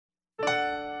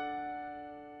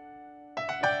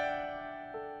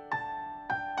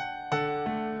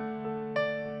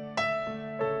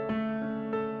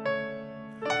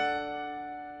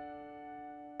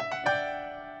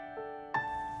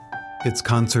It's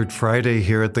Concert Friday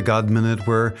here at the God Minute,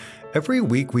 where every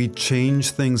week we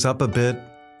change things up a bit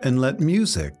and let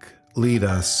music lead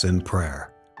us in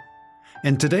prayer.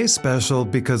 And today's special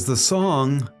because the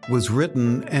song was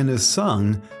written and is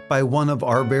sung by one of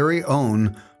our very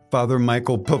own, Father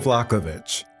Michael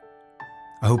Pavlakovich.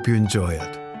 I hope you enjoy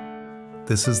it.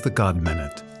 This is the God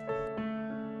Minute.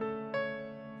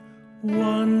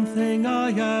 One thing I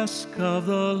ask of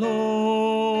the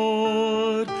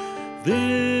Lord,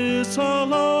 this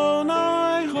alone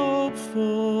I hope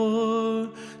for,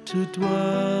 to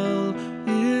dwell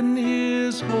in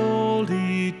His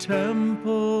holy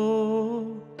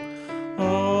temple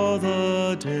all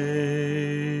the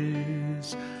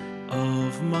days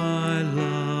of my life.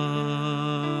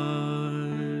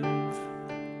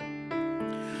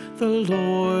 The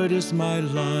Lord is my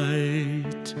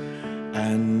light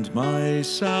and my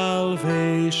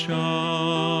salvation.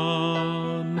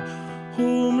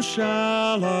 Whom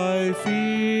shall I fear?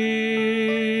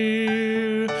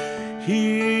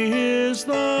 He is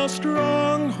the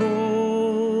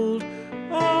stronghold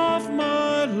of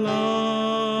my life.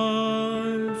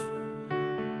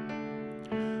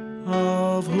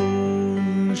 Of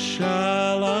whom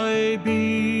shall I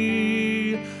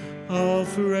be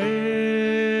afraid?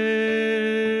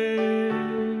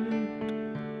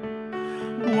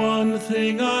 One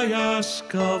thing I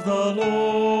ask of the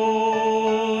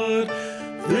Lord,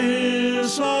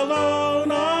 this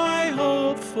alone I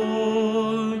hope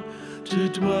for, to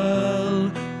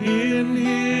dwell in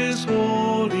His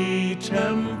holy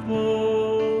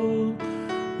temple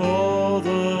all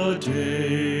the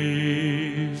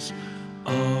days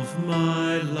of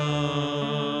my life.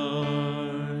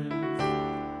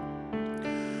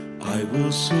 I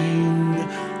will sing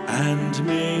and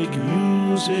make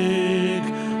music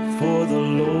for the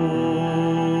Lord.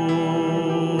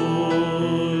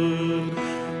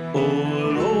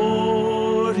 Oh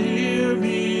Lord, hear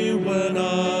me when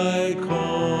I call.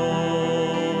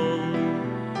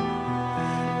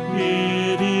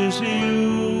 It is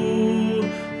you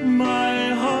my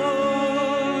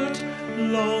heart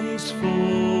longs for.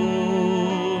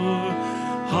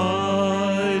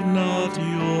 Hide not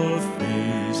your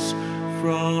face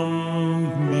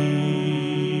from me.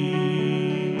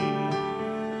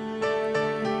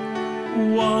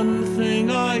 One thing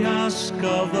I ask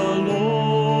of the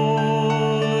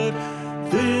Lord,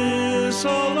 this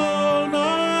alone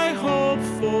I hope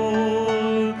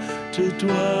for, to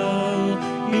dwell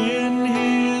in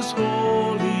His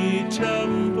holy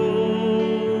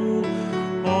temple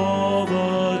all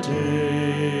the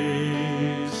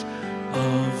days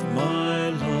of my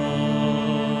life.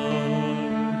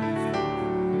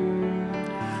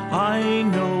 I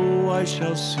know I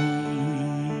shall see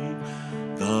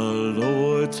the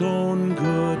Lord's own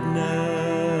goodness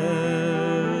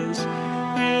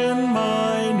in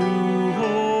my new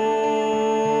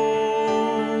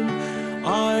home.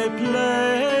 I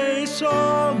place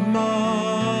all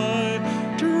my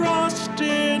trust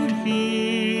in Him.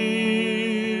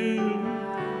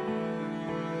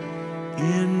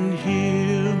 In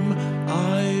Him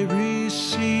I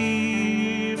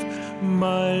receive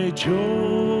my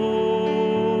joy.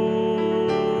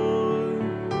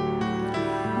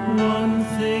 One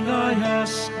thing I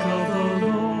ask of the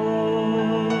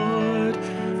Lord,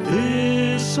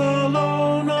 this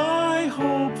alone I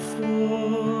hope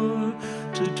for,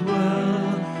 to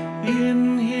dwell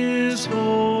in His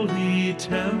holy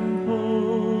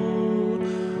temple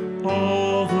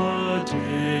all the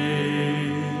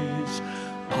days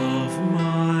of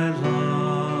my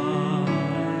life.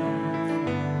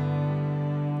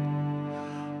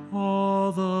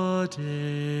 All the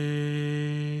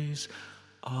days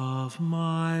of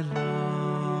my life.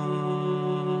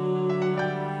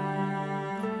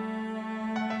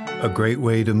 A great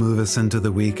way to move us into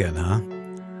the weekend, huh?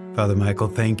 Father Michael,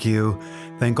 thank you.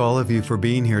 Thank all of you for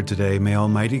being here today. May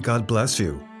Almighty God bless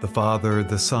you, the Father,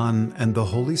 the Son, and the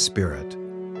Holy Spirit.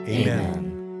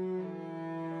 Amen.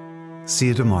 See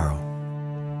you tomorrow.